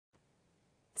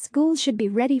Schools should be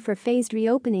ready for phased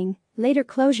reopening, later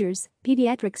closures,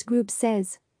 pediatrics group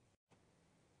says.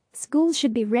 Schools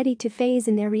should be ready to phase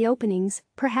in their reopenings,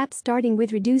 perhaps starting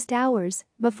with reduced hours,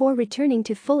 before returning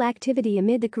to full activity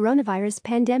amid the coronavirus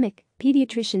pandemic,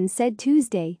 pediatricians said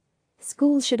Tuesday.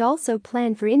 Schools should also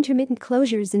plan for intermittent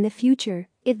closures in the future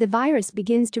if the virus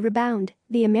begins to rebound,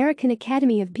 the American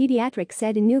Academy of Pediatrics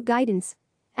said in new guidance.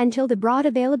 Until the broad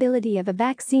availability of a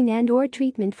vaccine and/or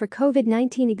treatment for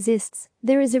COVID-19 exists,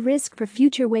 there is a risk for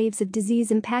future waves of disease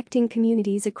impacting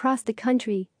communities across the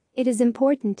country. It is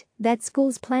important that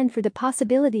schools plan for the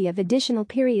possibility of additional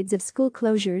periods of school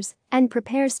closures and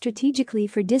prepare strategically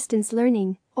for distance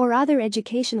learning or other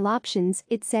educational options,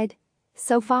 it said.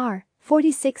 So far,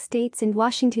 46 states and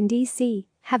Washington, D.C.,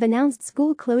 have announced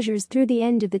school closures through the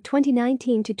end of the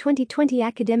 2019 to 2020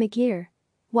 academic year.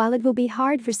 While it will be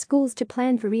hard for schools to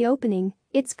plan for reopening,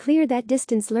 it's clear that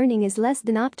distance learning is less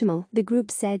than optimal, the group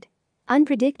said.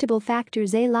 Unpredictable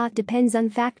factors. A lot depends on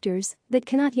factors that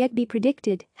cannot yet be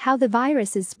predicted: how the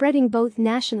virus is spreading both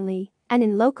nationally and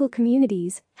in local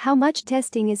communities, how much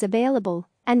testing is available,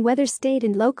 and whether state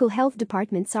and local health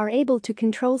departments are able to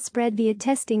control spread via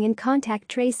testing and contact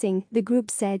tracing, the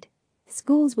group said.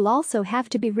 Schools will also have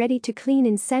to be ready to clean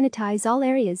and sanitize all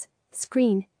areas,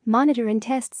 screen, monitor and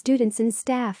test students and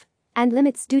staff, and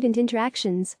limit student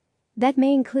interactions. That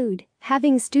may include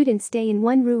having students stay in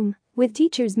one room, with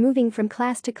teachers moving from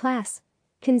class to class.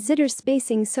 Consider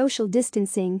spacing, social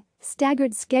distancing,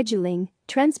 staggered scheduling,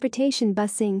 transportation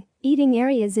busing, eating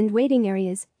areas and waiting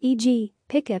areas, e.g.,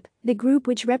 pickup, the group,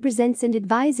 which represents and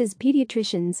advises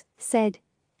pediatricians, said.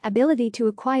 Ability to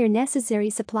acquire necessary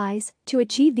supplies to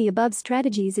achieve the above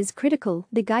strategies is critical,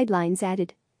 the guidelines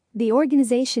added. The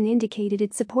organization indicated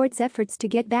it supports efforts to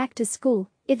get back to school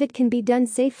if it can be done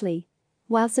safely.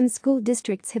 While some school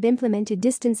districts have implemented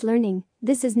distance learning,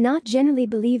 this is not generally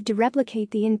believed to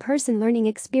replicate the in-person learning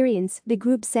experience, the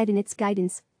group said in its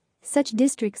guidance. Such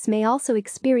districts may also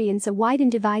experience a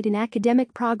widened divide in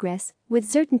academic progress, with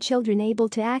certain children able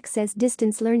to access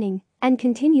distance learning and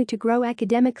continue to grow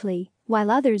academically,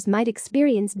 while others might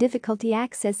experience difficulty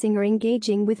accessing or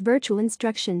engaging with virtual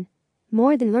instruction.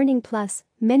 More than learning plus,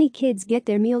 many kids get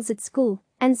their meals at school,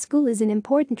 and school is an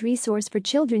important resource for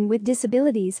children with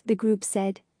disabilities, the group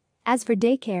said. As for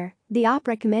daycare, the OP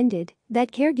recommended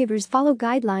that caregivers follow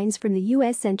guidelines from the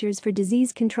U.S. Centers for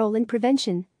Disease Control and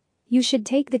Prevention. You should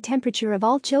take the temperature of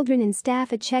all children and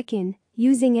staff at check-in,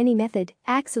 using any method,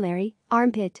 axillary,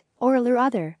 armpit, oral or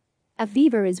other. A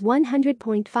fever is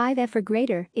 100.5 F or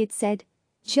greater, it said.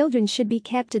 Children should be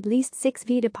kept at least 6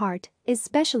 feet apart,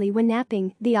 especially when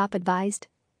napping, the OP advised.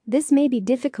 This may be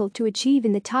difficult to achieve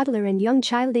in the toddler and young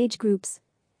child age groups.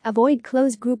 Avoid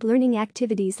closed group learning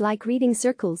activities like reading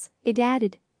circles, it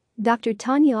added. Dr.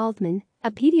 Tanya Altman, a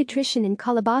pediatrician in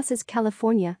Calabasas,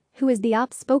 California, who is the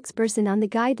OP spokesperson on the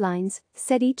guidelines,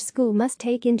 said each school must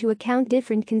take into account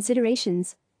different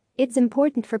considerations. It's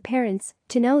important for parents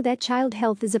to know that child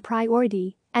health is a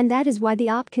priority, and that is why the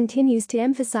OP continues to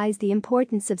emphasize the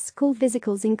importance of school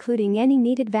physicals, including any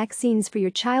needed vaccines for your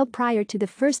child prior to the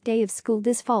first day of school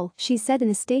this fall, she said in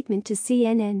a statement to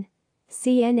CNN.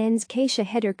 CNN's Keisha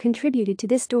Heder contributed to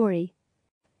this story.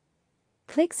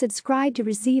 Click subscribe to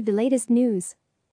receive the latest news.